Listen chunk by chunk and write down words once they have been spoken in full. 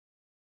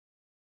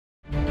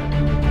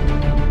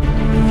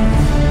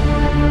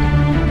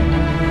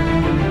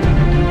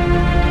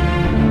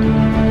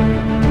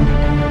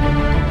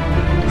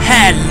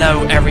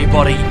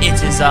everybody,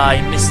 it is I,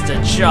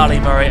 Mr. Charlie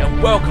Murray,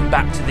 and welcome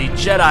back to the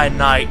Jedi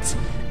Knight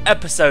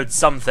episode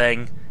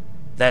something.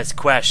 There's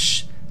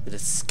Quesh, the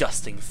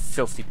disgusting,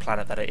 filthy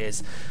planet that it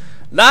is.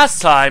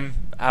 Last time,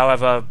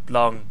 however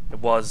long it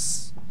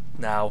was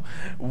now,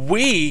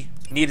 we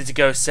needed to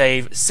go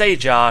save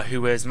Sajar,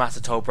 who is Master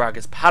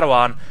Tolbraga's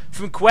Padawan,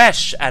 from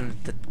Quesh, and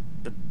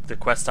the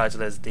quest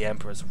title is The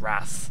Emperor's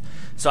Wrath.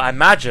 So I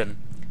imagine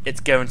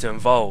it's going to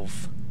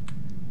involve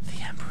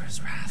the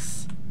Emperor's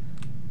Wrath.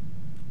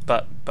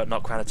 But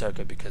not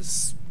Kranitoko,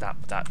 because that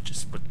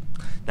just would...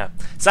 No.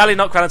 Sadly,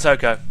 not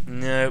Kranitoko.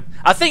 No.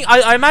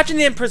 I imagine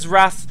the Emperor's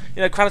Wrath,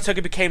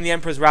 Kranitoko became the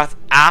Emperor's Wrath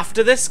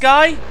after this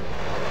guy?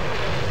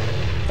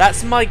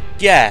 That's my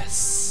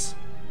guess.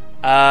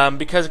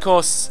 Because, of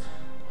course,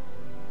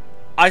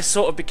 I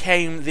sort of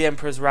became the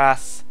Emperor's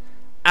Wrath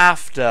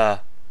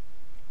after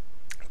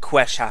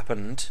Quesh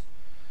happened.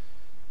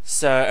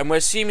 So, and we're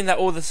assuming that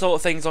all the sort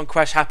of things on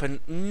Quesh happen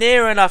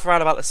near enough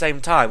around about the same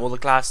time, all the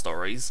class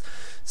stories.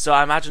 So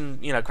I imagine,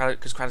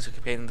 because Kranitoko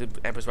became the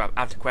Emperor's Wrath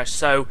after Quesh.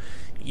 So,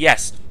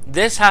 yes,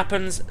 this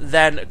happens,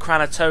 then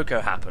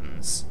Kranitoko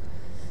happens.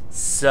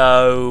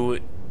 So,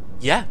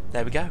 yeah,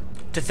 there we go.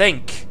 To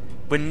think,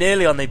 we're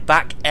nearly on the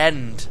back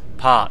end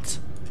part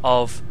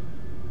of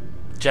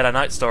Jedi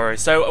Knight story.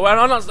 So,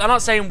 I'm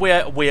not saying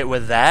we're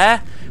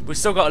there. We've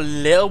still got a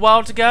little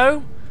while to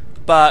go,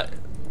 but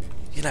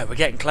we're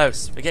getting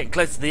close. We're getting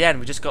close to the end.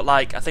 We just got,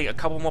 I think a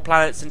couple more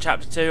planets in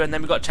Chapter 2, and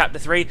then we've got Chapter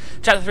 3.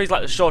 Chapter 3 is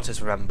the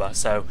shortest, remember,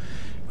 so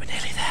we're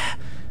nearly there.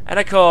 And,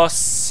 of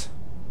course,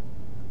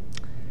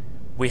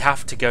 we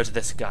have to go to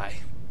this guy.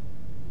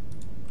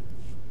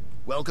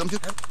 Welcome to...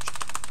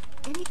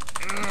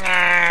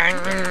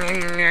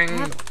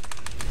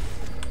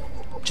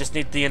 Just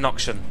need the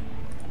inoction.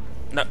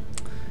 No.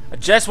 I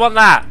just want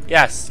that,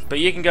 yes, but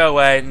you can go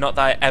away. Not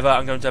that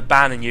I'm going to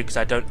abandon you, because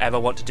I don't ever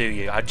want to do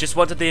you. I just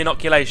wanted the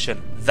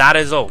inoculation. That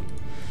is all.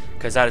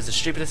 Because that is the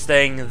stupidest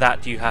thing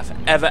that you have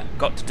ever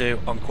got to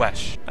do on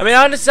Quesh. I mean,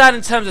 I understand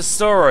in terms of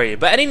story,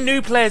 but any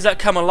new players that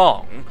come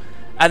along,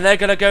 and they're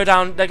going to go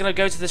down, they're going to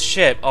go to the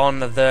ship on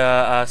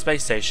the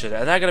space station,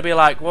 and they're going to be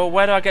like, well,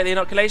 where do I get the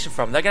inoculation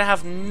from? They're going to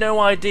have no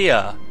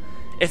idea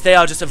if they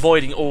are just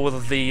avoiding all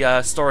of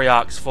the story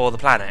arcs for the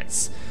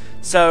planets.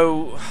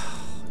 So...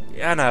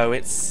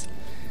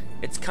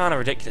 it's kind of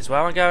ridiculous. Where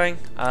am I going?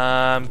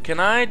 Can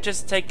I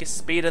just take a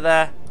speeder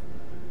there?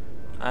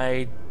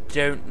 I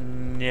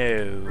don't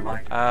know.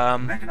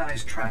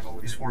 Mechanized travel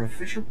is for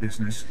official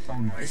business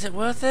only. Is it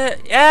worth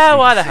it? Yeah,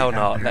 why the hell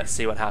not? Let's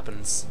see what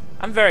happens.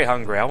 I'm very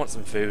hungry. I want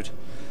some food.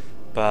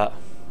 But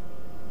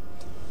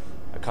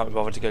I can't be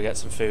bothered to go get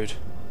some food.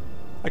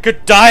 I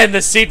could die in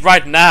this seat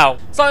right now.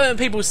 It's like when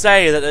people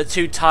say that they're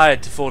too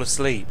tired to fall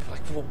asleep.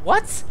 Like,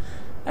 what?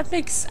 That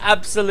makes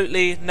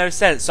absolutely no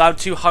sense. So I'm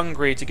too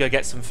hungry to go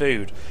get some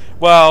food.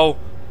 Well,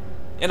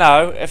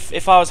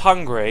 if I was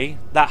hungry,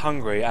 that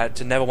hungry,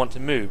 to never want to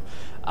move,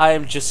 I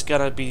am just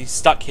going to be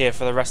stuck here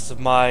for the rest of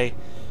my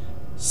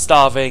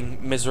starving,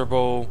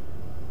 miserable,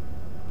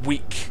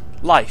 weak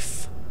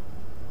life.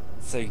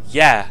 So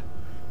yeah,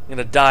 I'm going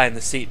to die in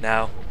the seat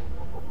now.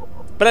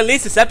 But at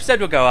least this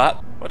episode will go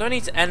up. What do I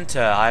need to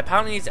enter? I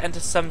apparently need to enter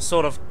some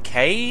sort of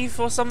cave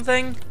or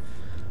something.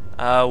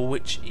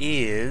 Which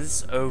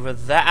is over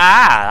there.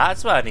 Ah,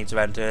 that's where I need to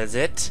enter, is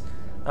it?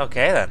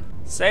 Okay then.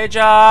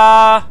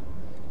 Sajar!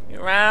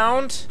 You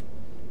around?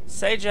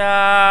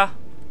 Sajar!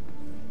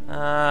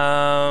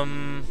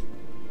 Down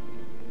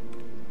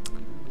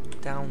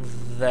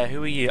there.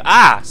 Who are you?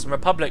 Ah! Some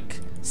Republic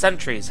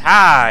sentries.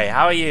 Hi!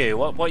 How are you?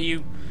 What are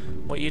you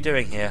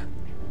doing here?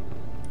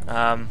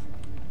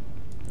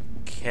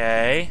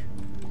 Okay.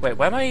 Wait,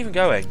 where am I even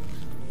going?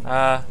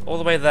 All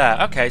the way there.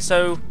 Okay,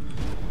 so...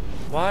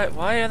 Why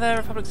are there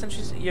Republic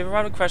sentries? You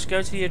arrive at Quesh,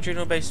 go to the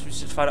adrenal base,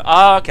 which is fine.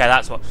 Oh, okay,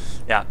 that's what.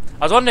 Yeah.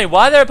 I was wondering,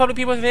 why are there Republic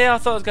people here? I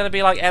thought it was going to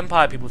be like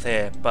Empire people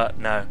here, but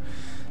no.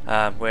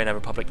 We're in a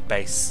Republic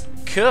base.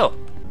 Cool.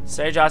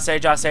 Sajar,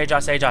 Sajar, Sajar,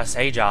 Sajar,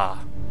 Sajar.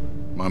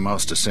 My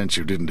master sent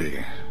you, didn't he?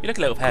 You look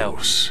a little pale. Of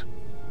course.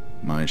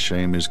 My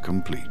shame is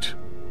complete.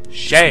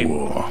 Shame. This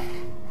war,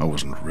 I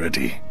wasn't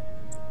ready.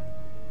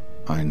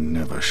 I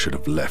never should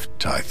have left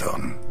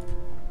Tython.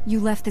 You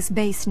left this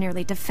base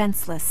nearly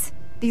defenseless.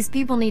 These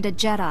people need a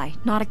Jedi,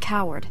 not a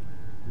coward.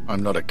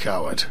 I'm not a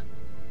coward.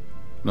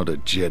 Not a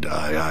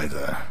Jedi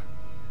either.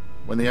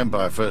 When the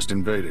Empire first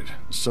invaded,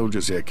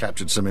 soldiers here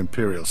captured some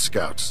Imperial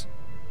scouts.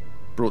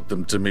 Brought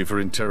them to me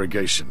for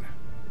interrogation.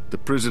 The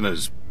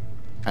prisoners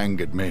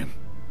angered me.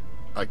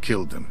 I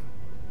killed them.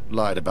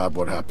 Lied about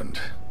what happened.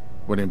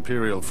 When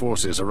Imperial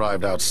forces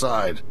arrived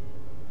outside,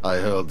 I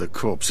hurled the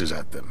corpses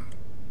at them.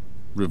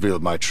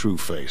 Revealed my true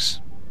face.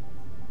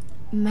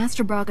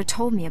 Master Braga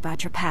told me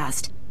about your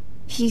past.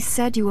 He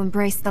said you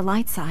embraced the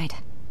light side.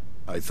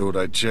 I thought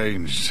I'd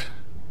changed.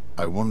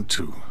 I want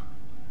to.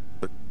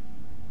 But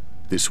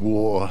this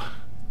war...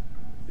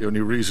 The only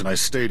reason I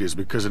stayed is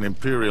because an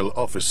Imperial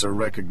officer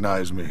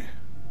recognized me.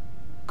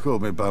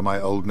 Called me by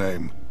my old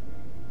name.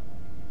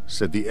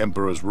 Said the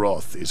Emperor's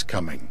wrath is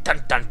coming.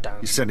 Dun, dun, dun.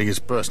 He's sending his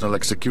personal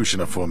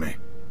executioner for me.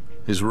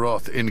 His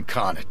wrath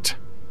incarnate.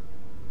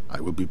 I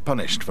will be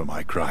punished for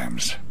my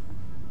crimes.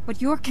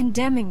 But you're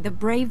condemning the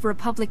brave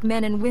Republic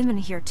men and women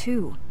here,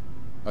 too.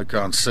 I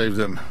can't save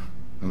them,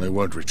 and they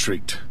won't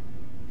retreat.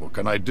 What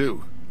can I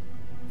do?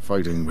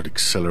 Fighting would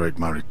accelerate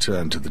my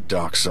return to the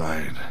dark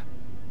side.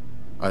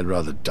 I'd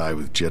rather die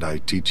with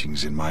Jedi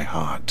teachings in my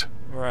heart.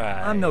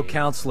 Right. I'm no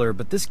counselor,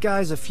 but this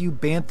guy's a few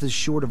banthas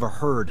short of a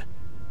herd.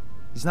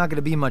 He's not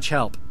gonna be much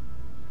help.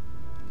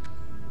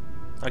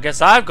 I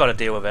guess I've got to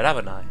deal with it,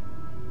 haven't I?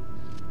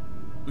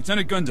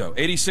 Lieutenant Gundo,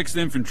 86th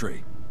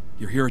Infantry.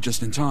 You're here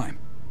just in time.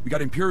 We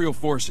got Imperial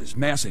forces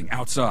massing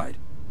outside.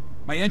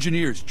 My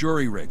engineers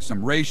jury-rigged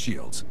some ray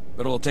shields,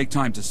 but it'll take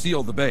time to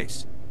seal the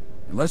base.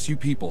 Unless you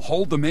people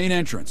hold the main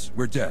entrance,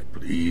 we're dead.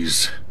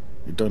 Please.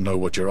 You don't know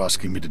what you're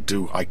asking me to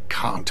do. I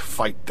can't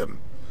fight them.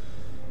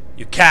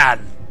 You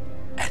can,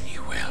 and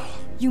you will.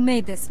 You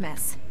made this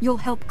mess. You'll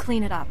help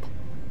clean it up.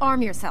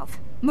 Arm yourself.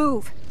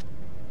 Move.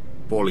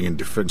 Falling in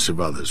defense of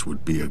others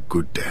would be a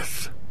good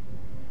death.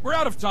 We're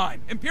out of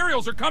time.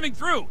 Imperials are coming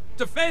through.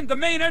 Defend the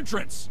main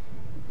entrance.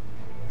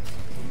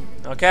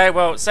 Okay,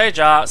 well,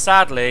 Sejar,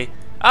 sadly...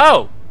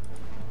 Oh!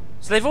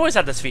 So they've always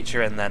had this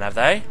feature in then, have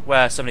they?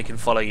 Where somebody can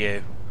follow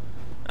you.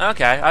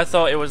 Okay, I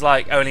thought it was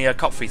like only a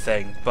Kopfrey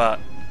thing, but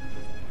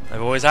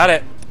they've always had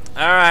it.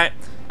 Alright,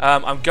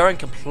 I'm going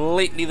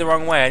completely the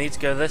wrong way. I need to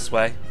go this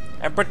way.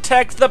 And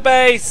protect the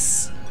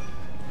base!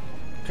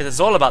 Because it's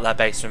all about that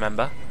base,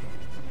 remember?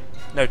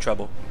 No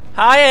trouble.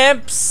 Hi,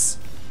 imps!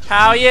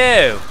 How are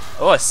you?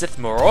 Oh, a Sith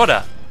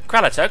Marauder.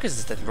 Kranitoko's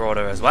a Sith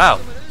Marauder as well.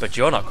 But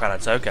you're not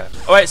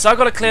Kranitoko. Alright, so I've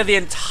got to clear the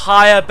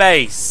entire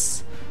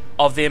base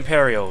of the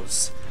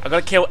Imperials. I've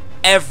got to kill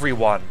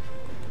everyone.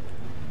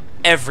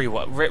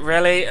 Everyone.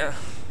 Really?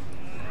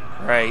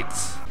 Great.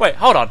 Wait,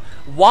 hold on.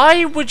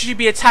 Why would you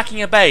be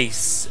attacking a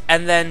base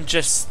and then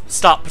just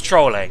start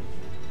patrolling?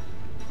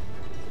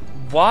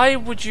 Why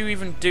would you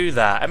even do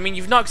that? I mean,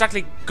 you've not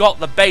exactly got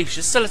the base.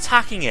 You're still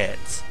attacking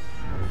it.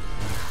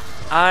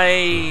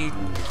 I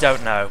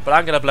don't know, but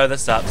I'm going to blow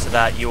this up so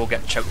that you all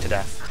get choked to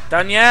death.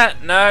 Done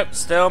yet? Nope,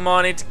 still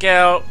more need to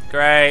kill.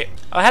 Great.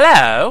 Oh,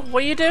 hello?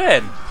 What are you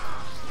doing?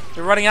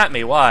 You're running at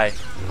me, why?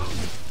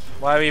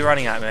 Why are you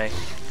running at me?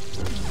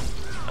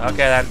 Okay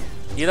then.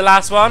 You the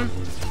last one?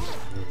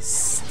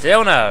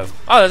 Still no.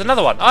 Oh, there's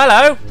another one. Oh,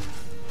 hello.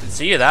 Didn't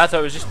see you there, I thought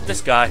it was just this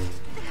guy.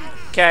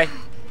 Okay.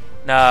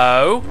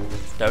 No.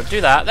 Don't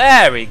do that.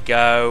 There we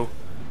go.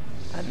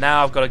 And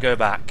now I've got to go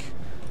back.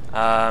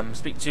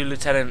 Speak to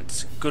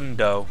Lieutenant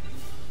Gundo.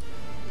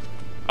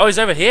 Oh, he's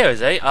over here, is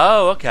he?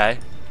 Oh, okay.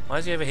 Why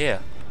is he over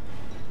here?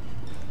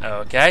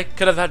 Okay,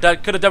 could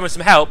have done with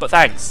some help, but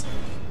thanks.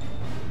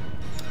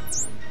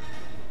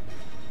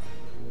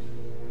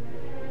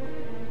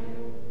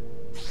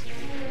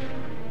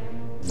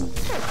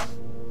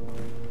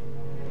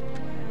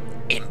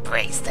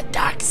 Embrace the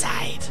dark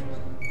side.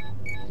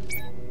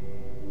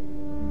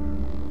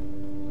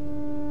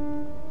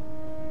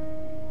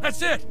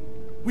 That's it!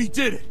 We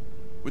did it!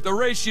 With the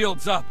ray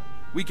shields up,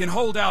 we can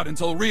hold out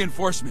until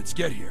reinforcements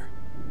get here.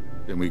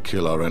 Then we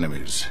kill our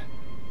enemies.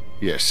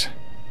 Yes.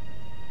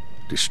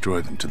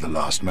 Destroy them to the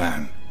last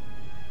man.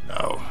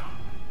 No.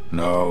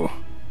 No.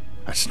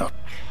 That's not...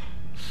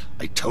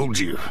 I told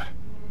you.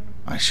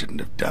 I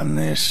shouldn't have done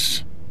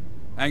this.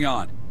 Hang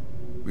on.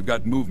 We've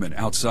got movement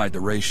outside the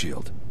ray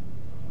shield.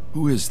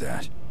 Who is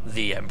that?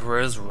 The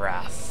Emperor's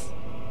Wrath.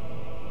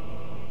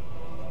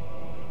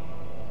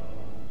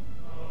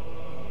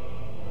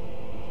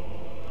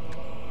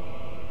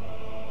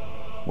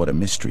 What a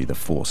mystery the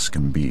Force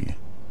can be.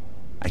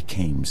 I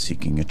came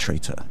seeking a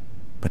traitor,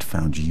 but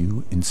found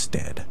you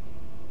instead.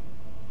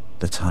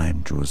 The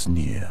time draws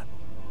near.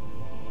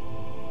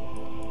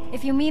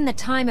 If you mean the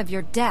time of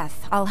your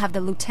death, I'll have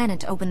the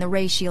lieutenant open the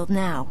ray shield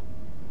now.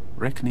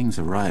 Reckonings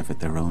arrive at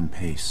their own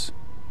pace.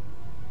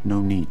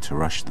 No need to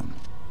rush them.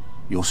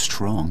 You're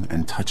strong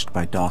and touched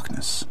by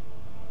darkness.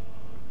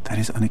 That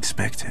is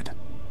unexpected.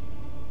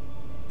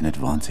 An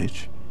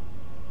advantage?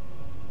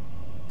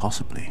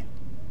 Possibly.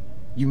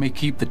 You may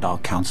keep the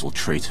Dark Council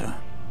traitor.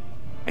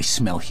 I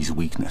smell his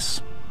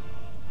weakness.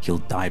 He'll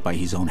die by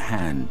his own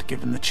hand,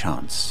 given the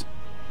chance.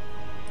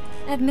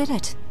 Admit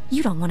it.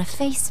 You don't want to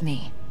face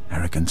me.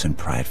 Arrogant and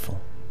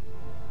prideful.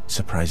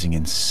 Surprising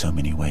in so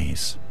many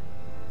ways.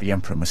 The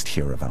Emperor must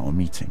hear of our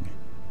meeting.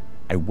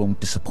 I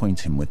won't disappoint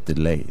him with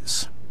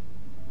delays.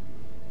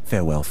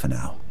 Farewell for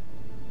now.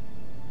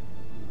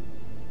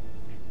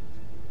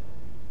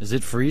 Is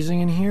it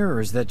freezing in here, or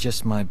is that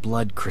just my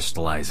blood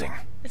crystallizing?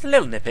 It's a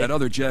little nippy. That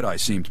other Jedi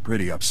seemed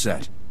pretty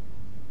upset.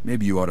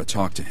 Maybe you ought to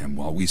talk to him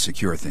while we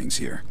secure things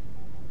here.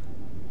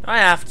 I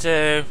have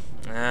to.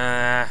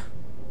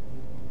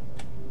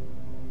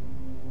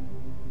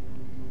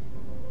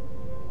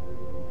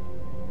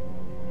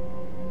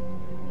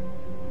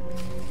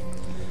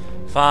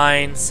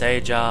 Fine,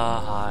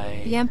 Sejar,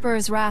 hi. The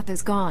Emperor's wrath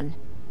is gone.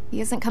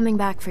 He isn't coming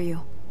back for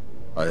you.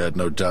 I had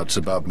no doubts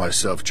about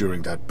myself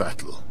during that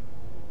battle.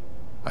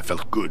 I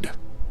felt good.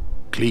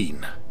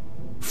 Clean.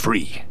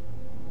 Free.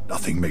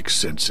 Nothing makes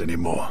sense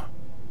anymore.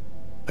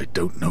 I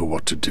don't know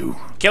what to do.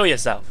 Kill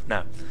yourself.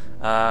 No.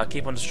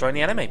 Keep on destroying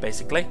the enemy,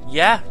 basically.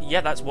 Yeah,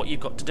 that's what you've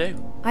got to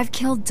do. I've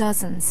killed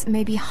dozens,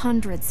 maybe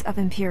hundreds of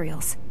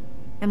Imperials.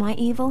 Am I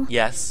evil?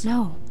 Yes.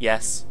 No.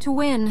 Yes. To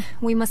win,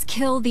 we must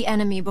kill the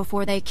enemy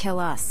before they kill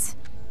us.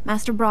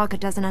 Master Braga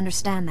doesn't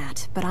understand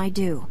that, but I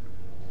do.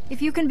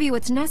 If you can be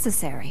what's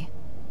necessary,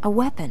 a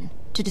weapon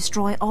to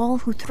destroy all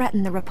who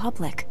threaten the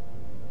Republic,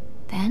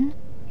 then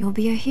you'll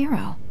be a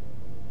hero.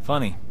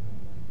 Funny.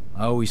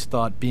 I always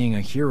thought being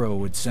a hero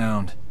would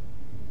sound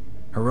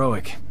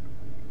heroic.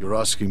 You're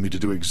asking me to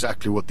do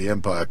exactly what the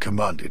Empire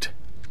commanded.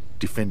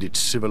 Defend its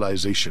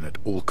civilization at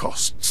all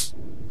costs.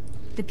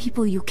 The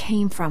people you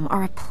came from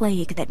are a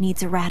plague that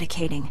needs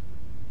eradicating.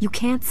 You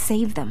can't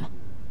save them.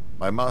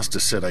 My master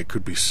said I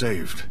could be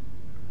saved.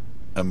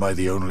 Am I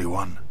the only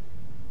one?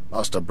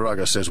 Master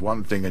Braga says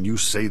one thing and you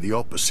say the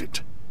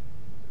opposite.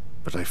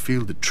 But I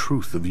feel the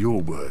truth of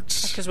your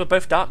words. Because we're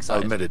both dark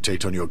side. I'll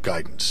meditate on your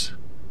guidance.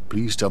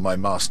 Please tell my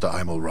master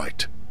I'm all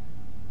right.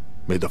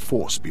 May the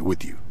Force be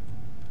with you.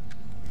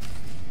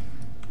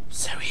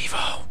 So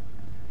evil.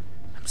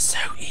 I'm so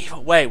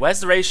evil. Wait, where's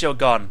the ray shield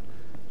gone?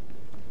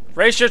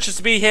 Ray shield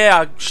should be here.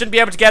 I shouldn't be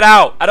able to get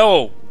out at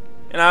all.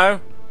 You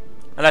know?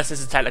 Unless this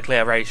is technically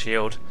a ray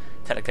shield.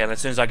 Technically, and as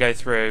soon as I go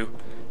through...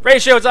 Ray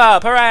shield's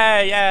up!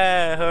 Hooray!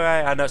 Yeah!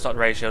 Hooray! I know it's not a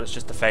ray shield, it's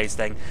just a phase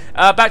thing.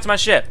 Back to my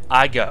ship.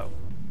 I go.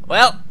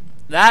 Well,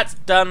 that's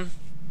done.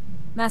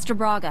 Master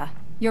Braga,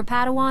 your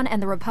Padawan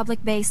and the Republic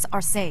base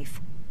are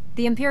safe.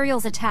 The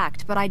Imperials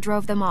attacked, but I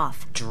drove them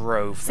off.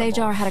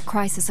 Sajar had a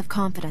crisis of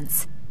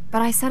confidence,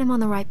 but I set him on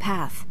the right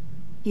path.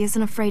 He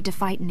isn't afraid to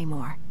fight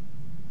anymore.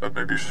 That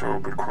may be so,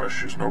 but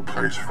Quesh is no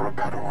place for a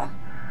Padawan.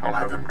 I'll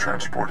have him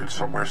transported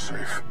somewhere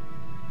safe.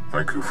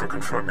 Thank you for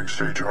confirming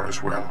Sajar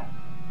as well.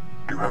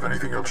 Do you have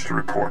anything else to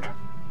report?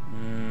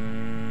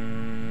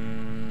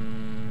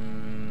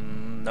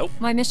 Nope.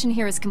 My mission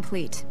here is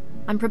complete.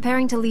 I'm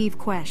preparing to leave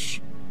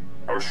Quesh.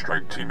 Our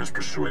strike team is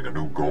pursuing a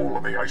new goal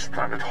on the ice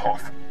planet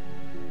Hoth.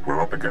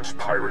 We're up against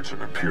pirates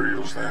and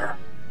Imperials there.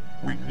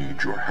 We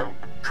need your help.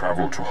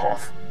 Travel to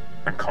Hoth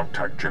and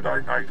contact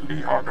Jedi Knight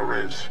Liha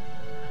Nerez.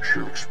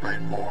 She'll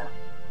explain more.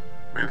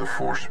 May the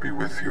Force be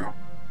with you.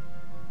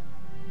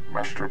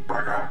 Master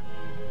Braga,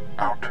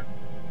 out.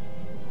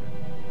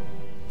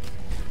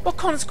 What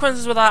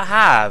consequences will that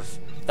have?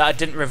 That I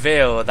didn't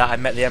reveal that I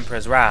met the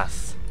Emperor's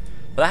wrath?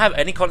 Will that have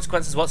any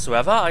consequences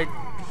whatsoever?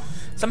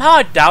 Somehow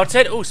I doubt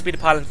it. Oh, speed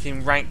of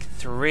piloting rank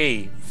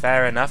 3.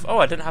 Fair enough. Oh,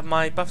 I didn't have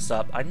my buffs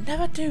up. I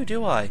never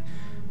do I?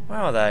 Where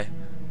are they?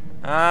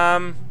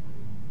 I've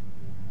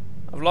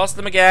lost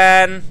them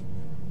again.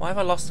 Why have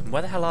I lost them?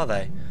 Where the hell are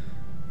they?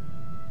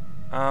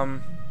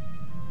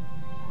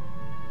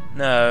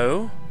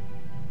 No.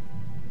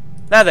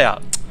 There they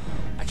are.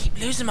 I keep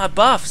losing my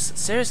buffs.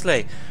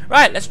 Seriously.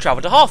 Right, let's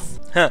travel to Hoth.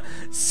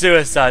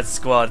 Suicide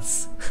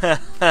Squads. It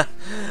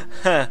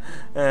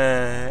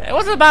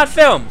wasn't a bad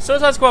film.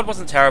 Suicide Squad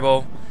wasn't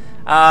terrible.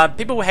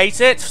 People will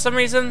hate it for some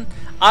reason.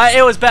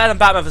 It was better than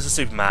Batman vs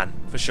Superman,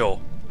 for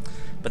sure.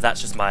 But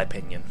that's just my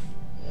opinion.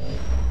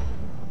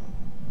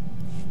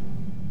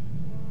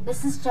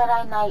 This is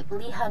Jedi Knight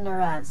Liha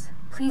Nerez.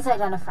 Please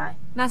identify.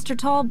 Master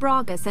Tal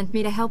Braga sent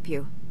me to help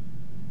you.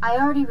 I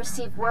already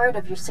received word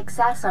of your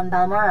success on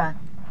Balmorra.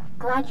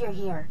 Glad you're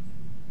here.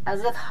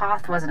 As if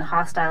Hoth wasn't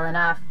hostile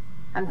enough,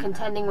 I'm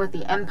contending with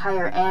the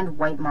Empire and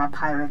White Maw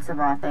pirates of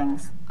all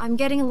things. I'm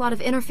getting a lot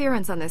of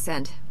interference on this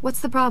end.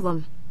 What's the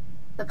problem?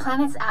 The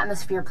planet's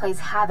atmosphere plays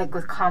havoc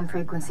with comm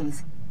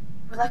frequencies.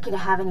 We're lucky to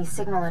have any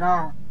signal at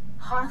all.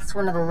 Hoth's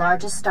one of the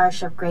largest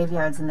starship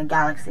graveyards in the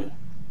galaxy.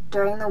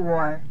 During the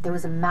war, there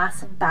was a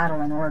massive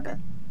battle in orbit.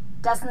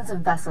 Dozens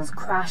of vessels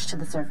crashed to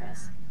the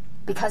surface.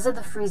 Because of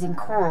the freezing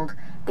cold,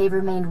 they've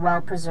remained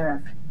well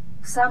preserved.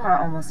 Some are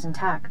almost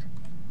intact.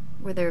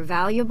 Were there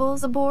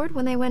valuables aboard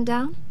when they went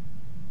down?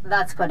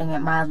 That's putting it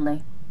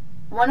mildly.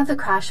 One of the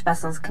crash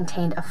vessels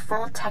contained a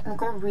full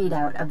technical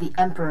readout of the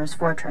Emperor's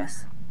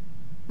fortress.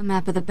 A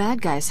map of the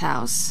bad guy's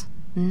house.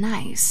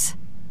 Nice.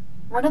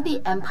 One of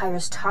the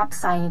Empire's top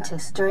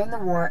scientists during the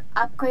war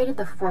upgraded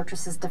the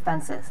fortress's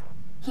defenses.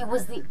 He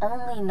was the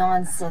only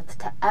non-Sith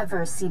to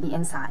ever see the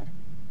inside.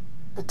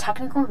 The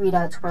technical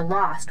readouts were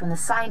lost when the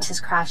scientists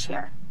crashed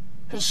here.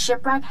 His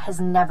shipwreck has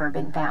never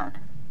been found.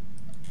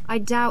 I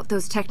doubt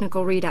those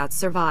technical readouts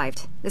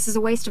survived. This is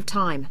a waste of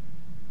time.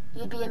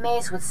 You'd be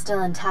amazed what's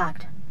still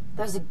intact.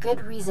 There's a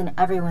good reason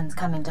everyone's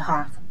coming to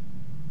Hoth.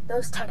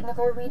 Those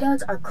technical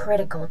readouts are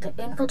critical to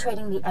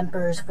infiltrating the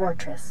Emperor's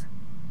fortress.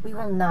 We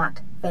will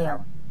not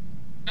fail.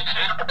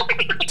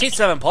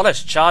 T7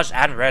 polished, charged,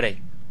 and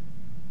ready.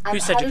 I'm Who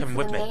said you're headed coming for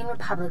with the me? main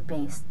Republic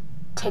base.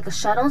 Take a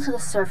shuttle to the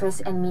surface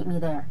and meet me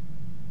there.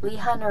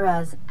 Liha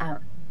Nerez,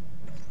 out.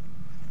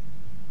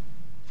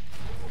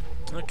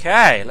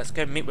 Okay, let's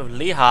go meet with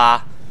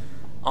Liha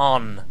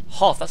on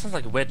Hoth. That sounds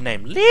like a weird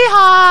name.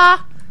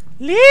 Liha!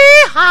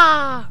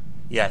 Liha!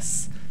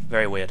 Yes,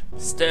 very weird.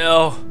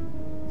 Still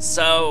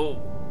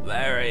so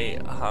very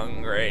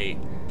hungry.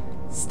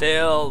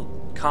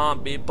 Still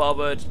can't be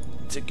bothered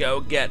to go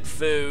get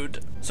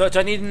food. So do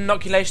I need an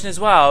inoculation as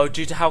well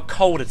due to how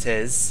cold it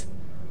is?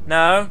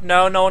 No,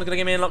 no one's gonna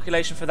give me an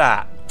inoculation for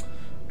that.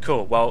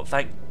 Cool. Well,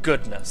 thank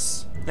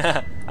goodness.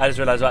 I just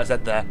realised what I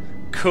said there.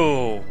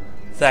 Cool.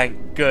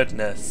 Thank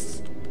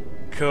goodness.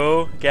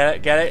 Cool. Get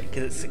it? Get it?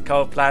 Because it's a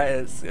cold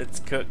planet.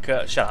 It's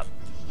shut up.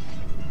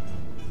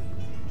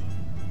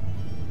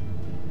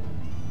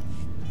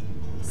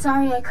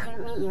 Sorry I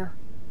couldn't meet you.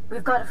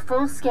 We've got a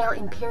full-scale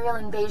Imperial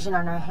invasion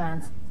on our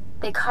hands.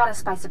 They caught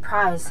us by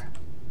surprise.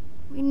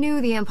 We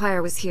knew the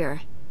Empire was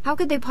here. How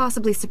could they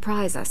possibly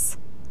surprise us?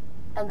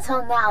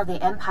 Until now,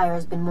 the Empire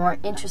has been more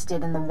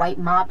interested in the White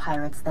Maw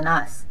pirates than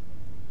us.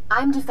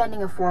 I'm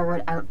defending a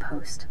forward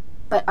outpost,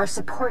 but our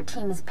support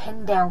team is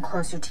pinned down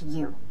closer to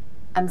you.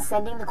 I'm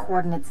sending the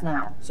coordinates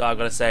now. So I've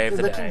got to save the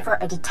day. You're looking for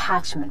a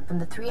detachment from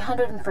the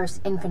 301st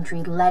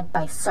Infantry led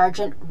by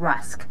Sergeant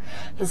Rusk.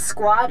 His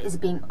squad is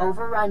being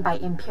overrun by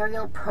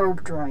Imperial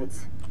probe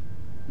droids.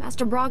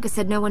 Master Braga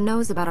said no one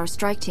knows about our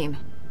strike team.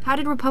 How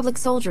did Republic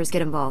soldiers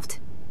get involved?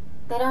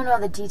 They don't know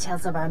the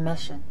details of our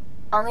mission,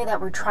 only that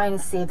we're trying to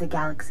save the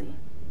galaxy.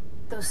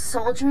 Those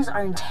soldiers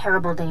are in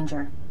terrible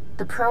danger.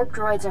 The probe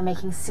droids are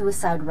making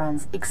suicide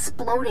runs,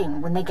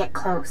 exploding when they get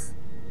close.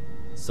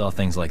 Saw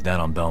things like that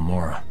on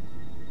Balmora.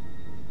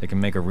 They can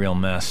make a real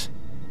mess.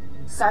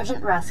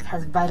 Sergeant Rusk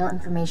has vital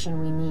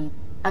information we need.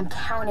 I'm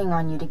counting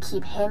on you to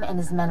keep him and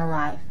his men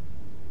alive.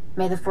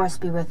 May the Force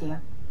be with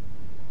you.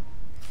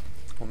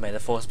 Well, may the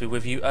Force be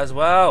with you as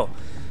well.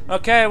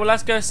 Okay, well,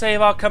 let's go save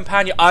our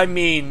companion. I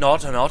mean,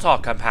 not our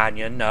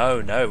companion.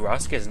 No,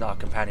 Rusk isn't our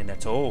companion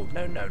at all.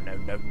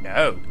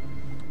 No.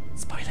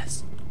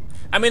 Spoilers.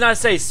 I mean, I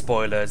say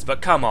spoilers,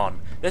 but come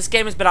on. This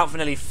game has been out for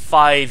nearly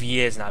 5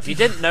 years now. If you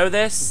didn't know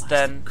this,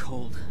 then...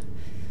 cold.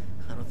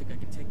 I don't think I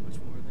can take much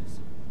more of this.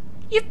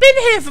 You've been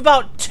here for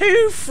about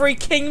 2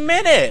 freaking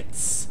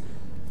minutes!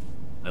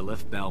 I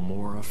left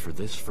Balmora for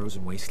this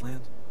frozen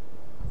wasteland?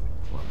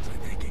 What was I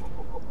thinking?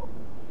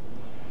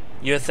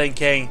 You're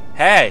thinking,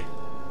 hey,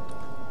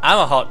 I'm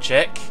a hot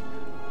chick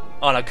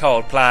on a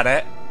cold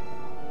planet.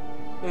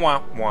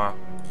 Wah wah.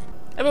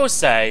 I will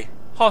say,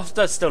 Hoth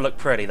does still look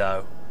pretty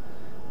though.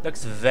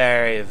 Looks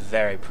very,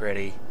 very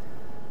pretty.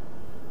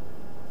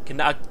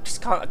 I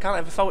can't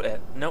ever fault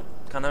it. Nope,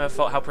 can't ever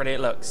fault how pretty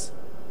it looks.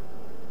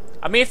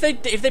 I mean, if they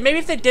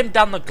dimmed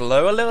down the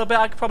glow a little bit,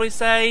 I could probably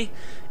say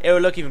it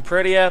would look even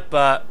prettier.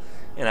 But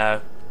you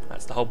know,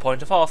 that's the whole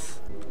point of Hoth.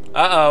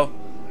 Uh-oh.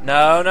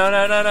 No,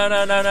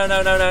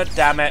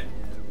 damn it.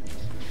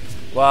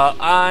 Well,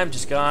 I'm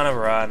just gonna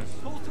run.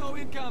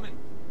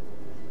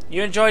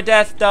 You enjoy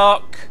death,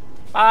 Doc.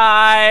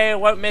 I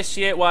won't miss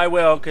you. Well, I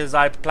will, because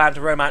I plan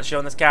to romance you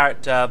on this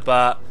character,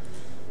 but...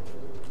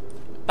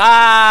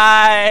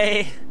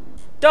 Bye!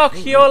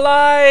 Doc, you're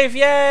alive!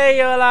 Yay,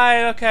 you're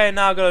alive! Okay,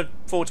 now I've got to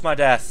fall to my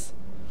death.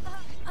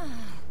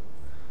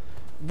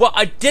 What?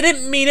 I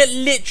didn't mean it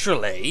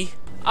literally.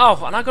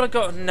 Oh, and I gotta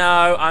go...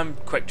 No, I'm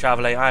quick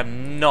traveling.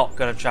 I'm not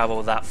gonna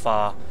travel that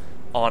far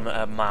on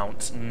a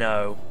mount.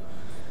 No.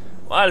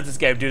 Why does this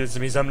game do this to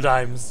me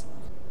sometimes?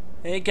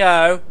 Here you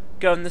go.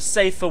 Going the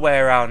safer way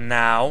around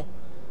now.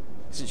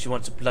 Since you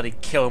want to bloody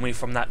kill me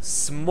from that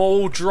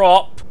small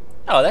drop.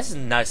 Oh, this is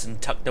nice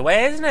and tucked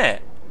away, isn't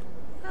it?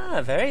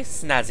 Ah, very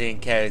snazzy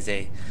and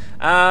cozy.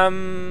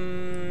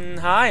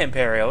 Hi,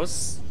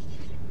 Imperials.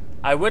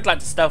 I would like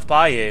to stealth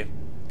by you,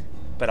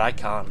 but I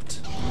can't.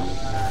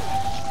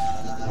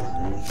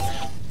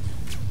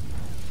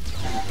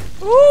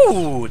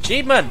 Ooh,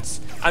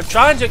 achievements! I'm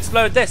trying to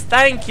explode this,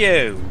 thank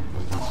you!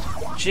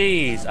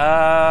 Jeez,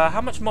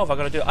 how much more have I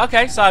got to do?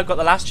 Okay, so I've got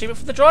the last achievement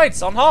for the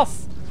droids on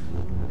Hoth.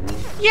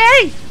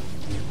 Yay!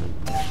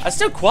 There's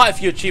still quite a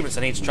few achievements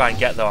I need to try and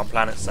get though on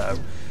planet, so...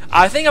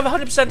 I think I've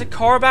 100% to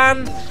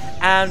Korriban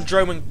and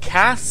Droman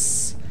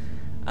Cass.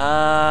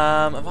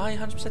 Have I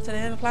 100%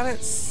 any other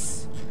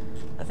planets?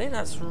 I think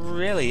that's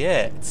really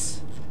it.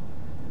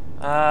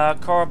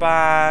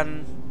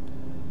 Korriban...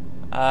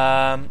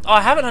 oh,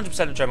 I haven't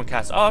 100% of Droman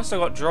Cass. Oh, I've still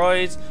got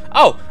droids.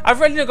 Oh,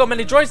 I've really not got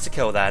many droids to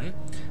kill then.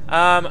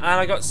 And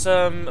I got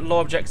some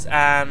law objects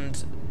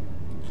and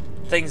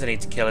things I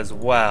need to kill as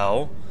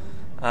well.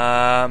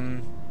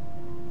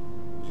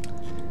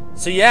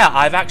 So yeah,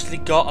 I've actually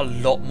got a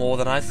lot more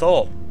than I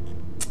thought.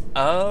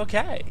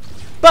 Okay.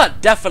 But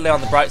definitely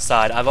on the bright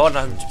side, I've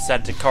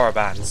 100% to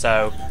Korriban,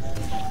 so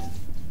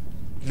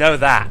know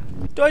that.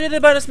 Do I do the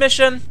bonus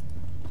mission?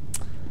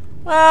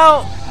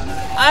 Well,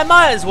 I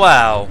might as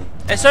well.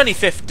 It's only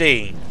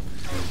 15.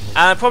 And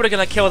I'm probably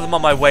going to kill them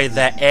on my way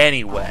there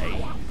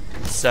anyway.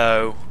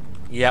 So,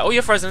 yeah. Oh,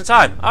 you're frozen in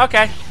time.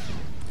 Okay.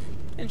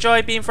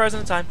 Enjoy being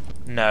frozen in time.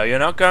 No, you're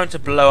not going to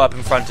blow up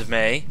in front of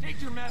me.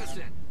 Take your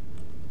medicine.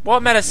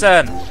 What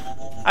medicine?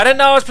 I didn't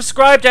know I was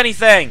prescribed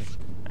anything.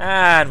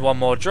 And one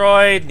more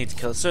droid. Need to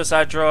kill a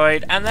suicide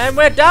droid. And then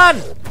we're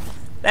done.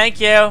 Thank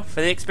you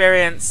for the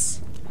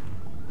experience.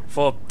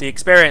 For the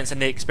experience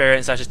and the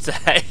experience, I should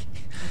say.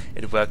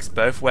 It works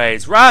both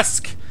ways.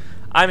 Rusk!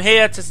 I'm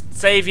here to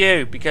save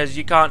you because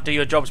you can't do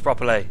your jobs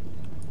properly.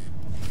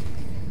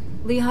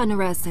 Liha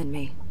Nerez sent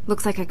me.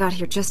 Looks like I got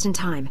here just in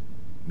time.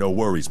 No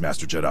worries,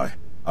 Master Jedi.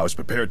 I was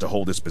prepared to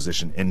hold this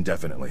position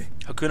indefinitely.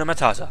 Hakuna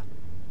Matata.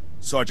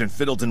 Sergeant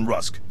Fiddleton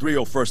Rusk,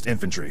 301st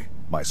Infantry.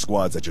 My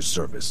squad's at your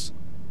service.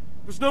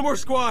 There's no more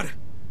squad.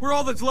 We're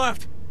all that's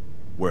left.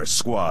 We're a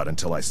squad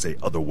until I say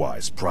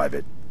otherwise,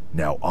 Private.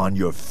 Now on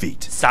your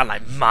feet. Sound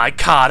like my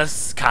kind of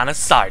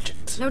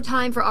sergeant. No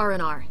time for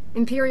R&R.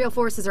 Imperial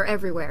forces are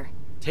everywhere.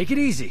 Take it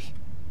easy.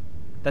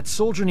 That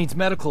soldier needs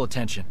medical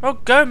attention. Oh,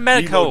 go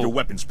medical. Reload your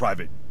weapons,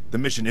 Private. The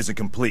mission isn't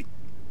complete.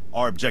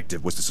 Our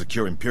objective was to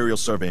secure Imperial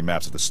survey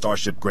maps of the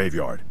Starship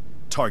Graveyard.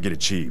 Target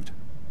achieved.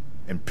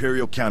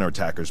 Imperial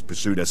counterattackers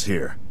pursued us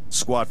here.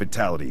 Squad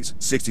fatalities,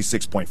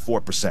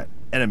 66.4%.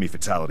 Enemy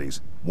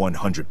fatalities,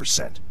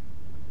 100%.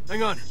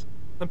 Hang on.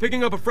 I'm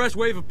picking up a fresh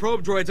wave of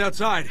probe droids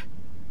outside.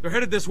 They're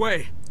headed this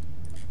way.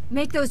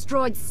 Make those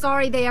droids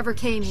sorry they ever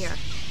came here.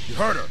 You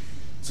heard her.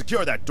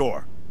 Secure that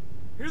door.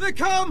 Here they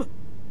come!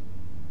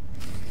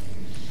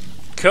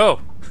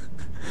 Cool.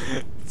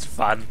 It's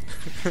fun.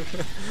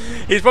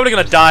 He's probably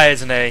gonna die,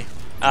 isn't he?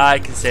 I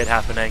can see it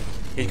happening.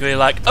 He's gonna be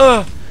like,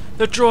 oh,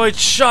 the droid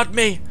shot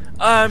me.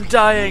 I'm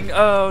dying.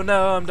 Oh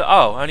no,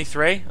 oh, only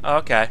 3? Oh,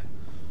 okay.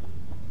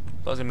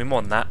 Thought it was gonna be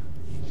more than that.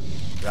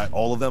 Got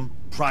all of them,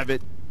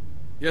 Private?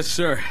 Yes,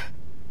 sir.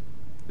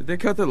 Did they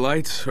cut the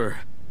lights, or...?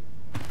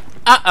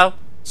 Uh-oh.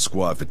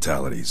 Squad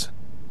fatalities,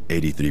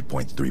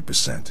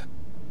 83.3%.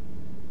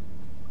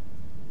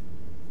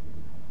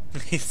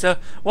 He's so...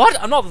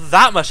 What? I'm not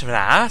that much of an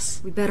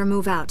ass. We better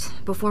move out,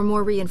 before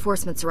more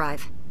reinforcements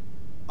arrive.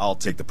 I'll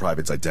take the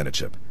Private's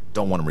identichip.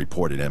 Don't want him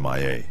reported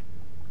MIA.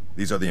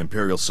 These are the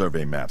Imperial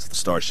survey maps of the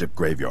Starship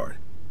Graveyard.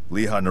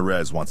 Liha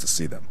Nerez wants to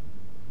see them.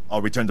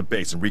 I'll return to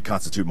base and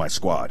reconstitute my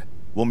squad.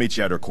 We'll meet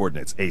you at our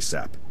coordinates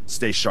ASAP.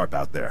 Stay sharp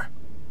out there.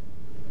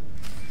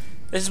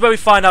 This is where we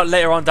find out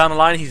later on down the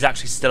line he's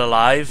actually still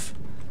alive.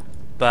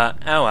 But,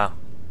 oh well.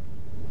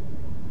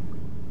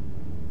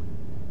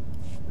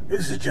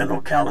 This is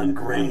General Callan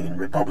Grain,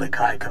 Republic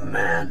High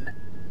Command.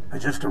 I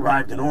just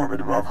arrived in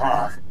orbit above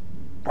Hoth.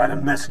 Quite a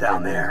mess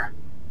down there.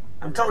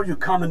 I'm told you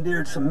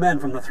commandeered some men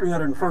from the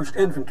 301st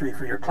Infantry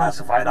for your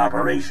classified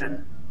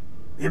operation.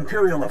 The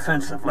Imperial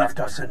offensive left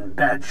us in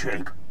bad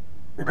shape.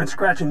 We've been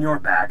scratching your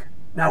back.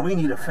 Now we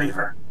need a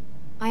favor.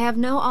 I have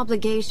no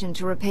obligation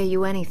to repay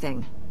you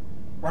anything.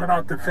 What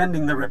about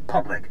defending the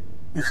Republic?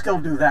 You still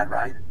do that,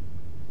 right?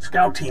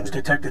 Scout teams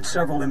detected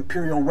several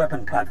Imperial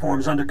weapon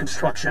platforms under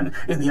construction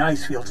in the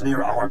ice fields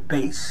near our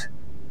base.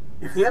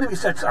 If the enemy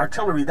sets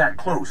artillery that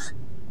close,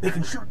 they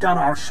can shoot down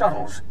our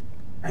shuttles.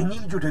 I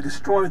need you to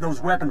destroy those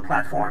weapon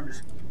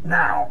platforms.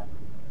 Now.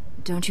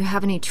 Don't you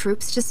have any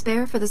troops to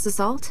spare for this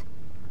assault?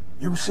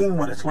 You've seen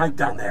what it's like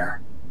down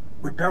there.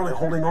 We're barely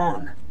holding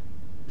on.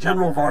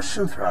 General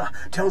Varsuthra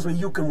tells me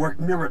you can work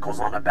miracles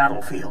on the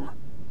battlefield.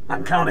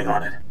 I'm counting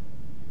on it.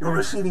 You're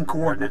receiving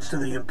coordinates to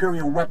the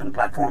Imperial weapon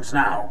platforms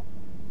now.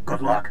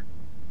 Good luck.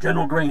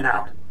 General Grain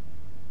out.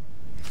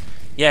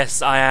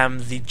 Yes, I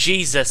am the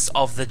Jesus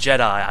of the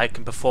Jedi. I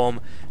can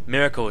perform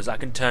miracles. I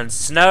can turn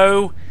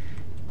snow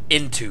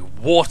into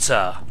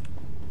water.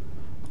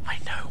 I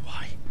know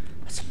why.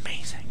 That's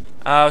amazing.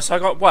 So I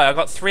got what? I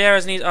got 3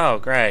 areas I need. Oh,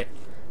 great.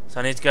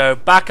 So I need to go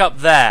back up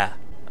there.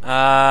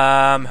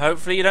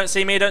 Hopefully you don't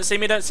see me. Don't see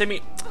me. Don't see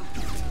me.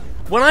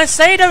 When I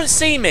say don't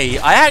see me,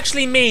 I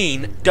actually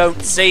mean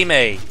don't see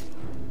me.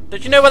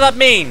 Don't you know what that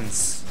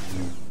means?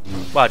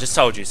 Well, I just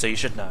told you, so you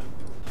should know.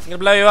 I'm gonna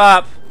blow you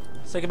up.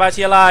 Say goodbye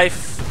to your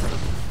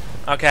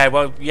life. Okay,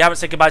 well, you haven't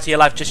said goodbye to your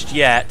life just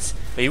yet,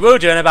 but you will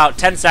do in about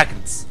 10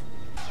 seconds.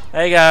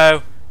 There you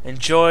go.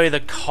 Enjoy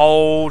the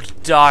cold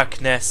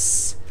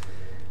darkness.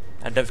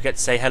 And don't forget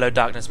to say hello,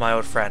 darkness, my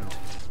old friend.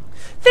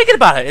 Thinking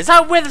about it, is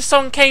that where the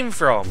song came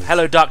from?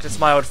 Hello, darkness,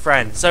 my old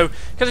friend. So,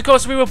 because of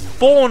course we were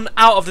born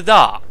out of the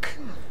dark.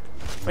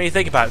 When you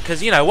think about it,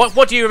 because, you know,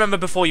 what do you remember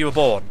before you were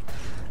born?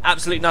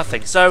 Absolutely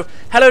nothing. So,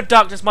 hello,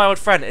 darkness, my old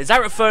friend. Is that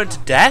referring to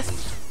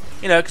death?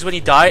 You know, because when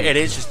you die, it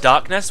is just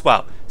darkness.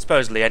 Well,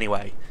 supposedly,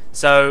 anyway.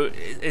 So,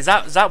 is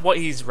that what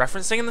he's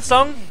referencing in the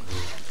song?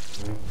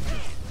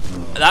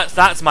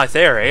 That's my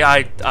theory.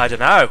 I don't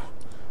know.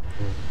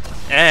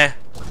 Alright,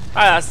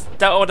 that's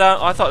Delta done.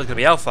 Oh, I thought it was gonna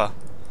be Alpha.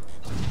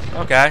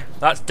 Okay,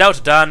 that's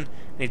Delta done.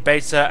 Need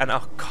Beta, and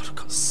oh god, I've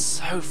got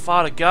so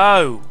far to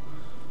go.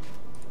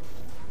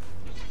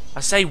 I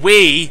say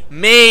we,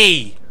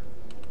 me.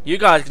 You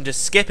guys can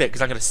just skip it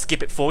because I'm gonna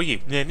skip it for you.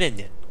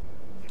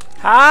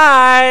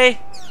 Hi.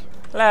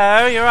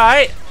 Hello, you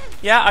alright?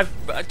 Yeah,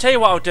 I tell you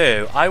what I'll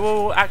do. I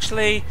will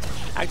actually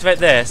activate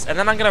this, and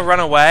then I'm gonna run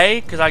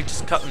away because I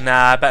just cut.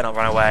 Nah, I better not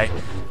run away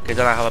because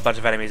then I have a bunch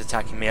of enemies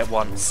attacking me at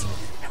once,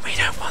 and we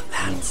don't want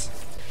that.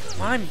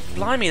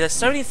 Blimey, there's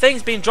so many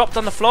things being dropped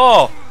on the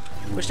floor.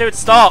 Wish they would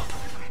stop.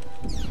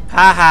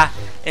 Haha.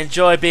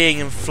 Enjoy being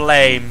in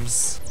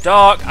flames.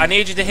 Doc, I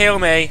need you to heal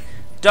me.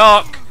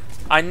 Doc,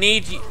 I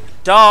need you.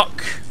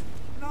 Doc.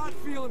 Not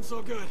feeling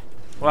so good.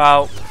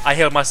 Well, I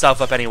healed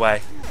myself up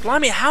anyway.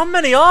 Blimey, how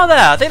many are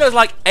there? I think there's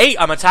like 8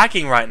 I'm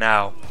attacking right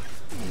now.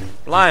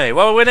 Blimey,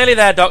 well, we're nearly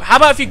there, Doc. How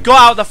about if you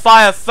got out the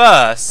fire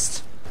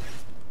first?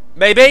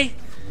 Maybe?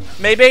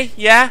 Maybe?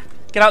 Yeah?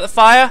 Get out the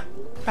fire?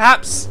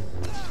 Perhaps?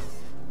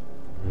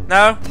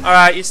 No?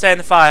 Alright, you stay in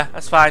the fire.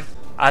 That's fine.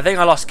 I think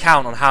I lost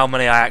count on how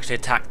many I actually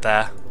attacked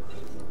there.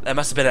 There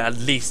must have been at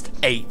least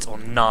 8 or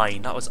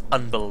 9. That was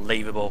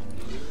unbelievable.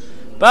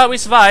 But we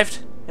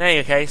survived. In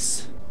any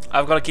case,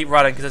 I've got to keep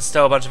running because there's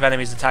still a bunch of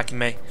enemies attacking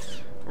me.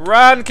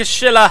 Run,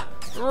 Kashilla!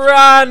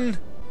 Run!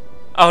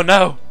 Oh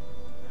no!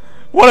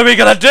 What are we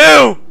gonna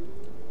do?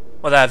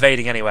 Well, they're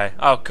evading anyway.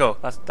 Oh, cool.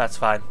 That's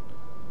fine.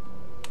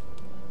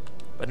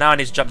 But now I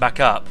need to jump back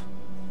up.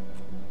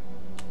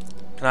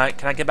 Can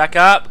I get back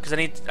up? Because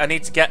I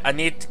need to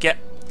get.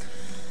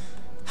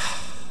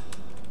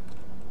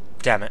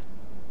 Damn it.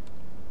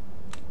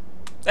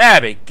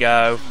 There we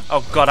go.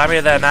 Oh god, I'm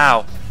here there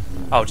now.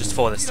 Oh, just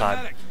 4 this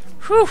time.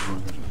 Whew.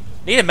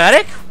 Need a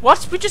medic?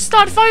 What? We just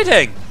started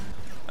fighting.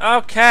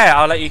 Okay,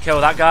 I'll let you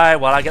kill that guy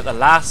while I get the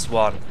last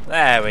one.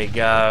 There we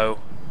go.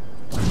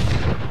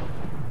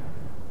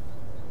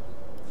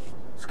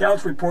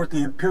 Scouts report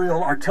the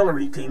Imperial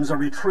artillery teams are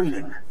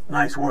retreating.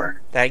 Nice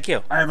work. Thank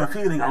you. I have a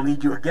feeling I'll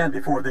need you again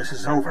before this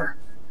is over.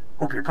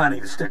 Hope you're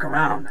planning to stick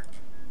around.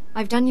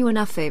 I've done you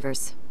enough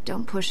favors.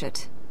 Don't push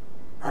it.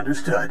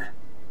 Understood.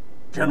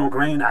 General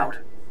Grain out.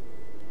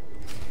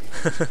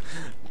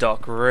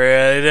 Doc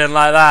really didn't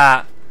like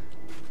that.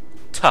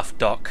 Tough,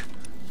 Doc.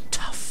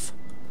 Tough.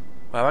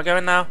 Where am I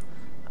going now?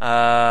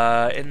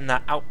 In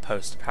that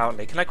outpost,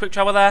 apparently. Can I quick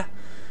travel there?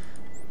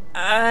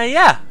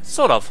 Yeah,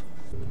 sort of.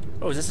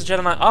 Oh, is this a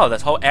Jedi Knight? Oh,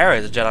 this whole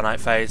area is a Jedi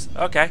Knight phase.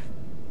 Okay.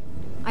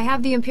 I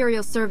have the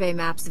Imperial survey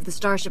maps of the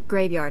Starship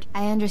Graveyard.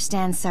 I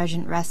understand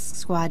Sergeant Rusk's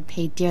squad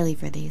paid dearly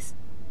for these.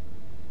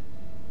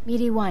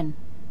 Meaty 1,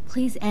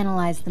 please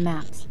analyze the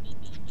maps.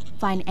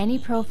 Find any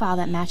profile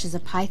that matches a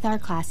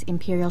Pythar-class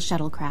Imperial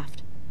shuttlecraft.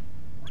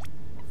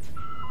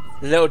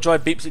 The little droid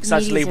beeps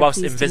excitedly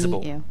whilst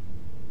invisible. To meet you.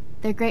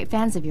 They're great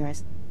fans of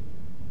yours.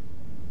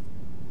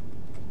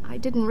 I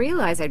didn't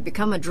realize I'd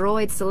become a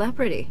droid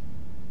celebrity.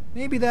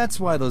 Maybe that's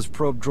why those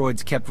probe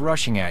droids kept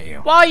rushing at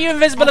you. Why are you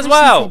invisible as Ever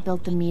well? since I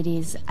built the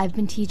Meaties, I've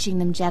been teaching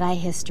them Jedi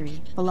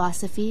history,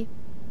 philosophy,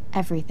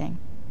 everything.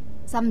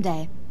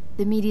 Someday,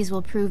 the Meaties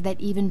will prove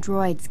that even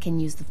droids can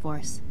use the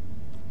Force.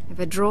 If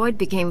a droid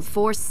became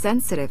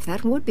Force-sensitive,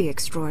 that would be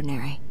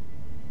extraordinary.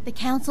 The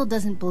Council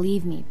doesn't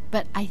believe me,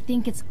 but I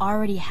think it's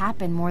already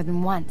happened more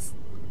than once.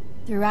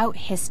 Throughout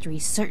history,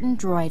 certain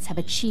droids have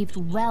achieved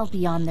well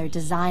beyond their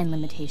design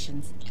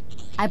limitations.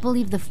 I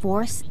believe the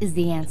Force is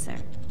the answer.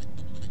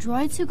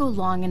 Droids who go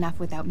long enough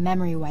without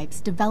memory wipes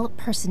develop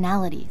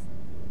personalities.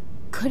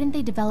 Couldn't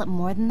they develop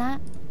more than that?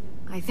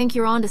 I think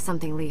you're onto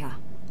something, Leah.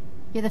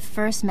 You're the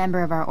first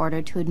member of our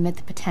order to admit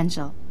the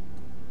potential.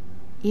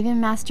 Even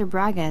Master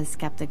Braga is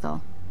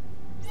skeptical.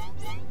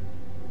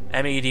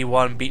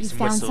 MED1 beats and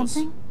found whistles.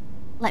 Something?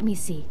 Let me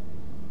see.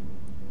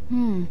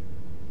 The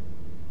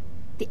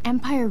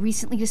Empire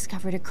recently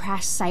discovered a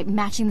crash site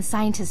matching the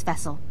scientist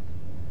vessel.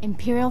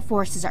 Imperial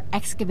forces are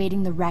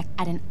excavating the wreck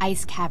at an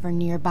ice cavern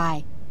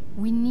nearby.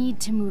 We need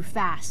to move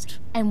fast,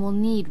 and we'll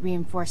need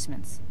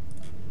reinforcements.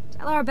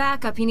 Tell our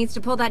backup he needs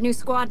to pull that new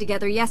squad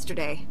together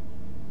yesterday.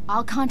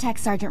 I'll contact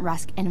Sergeant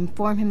Rusk and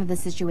inform him of the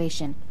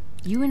situation.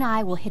 You and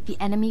I will hit the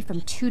enemy from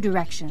 2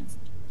 directions.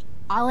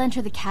 I'll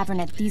enter the cavern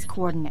at these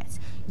coordinates.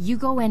 You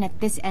go in at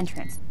this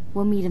entrance.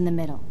 We'll meet in the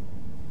middle.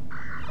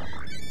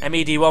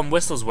 MED1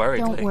 whistles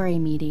worriedly. Don't worry,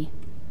 Meaty.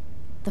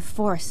 The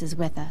Force is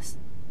with us.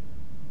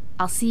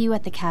 I'll see you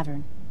at the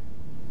cavern.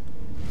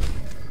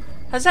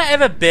 Has there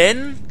ever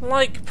been,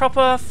 like,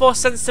 proper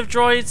Force-sensitive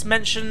droids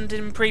mentioned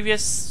in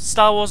previous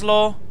Star Wars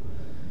lore?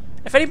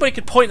 If anybody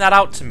could point that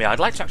out to me, I'd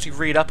like to actually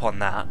read up on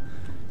that.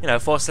 You know,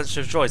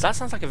 Force-sensitive droids. That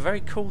sounds like a very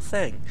cool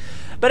thing.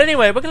 But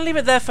anyway, we're going to leave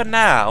it there for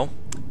now.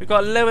 We've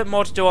got a little bit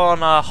more to do on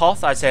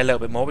Hoth. I'd say a little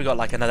bit more. We've got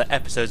like another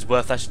episode's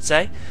worth, I should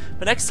say.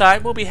 But next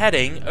time, we'll be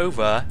heading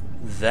over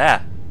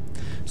there.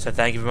 So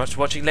thank you very much for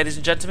watching, ladies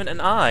and gentlemen,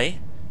 and I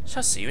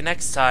shall see you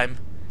next time.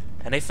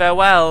 And a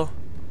farewell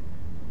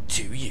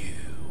to you.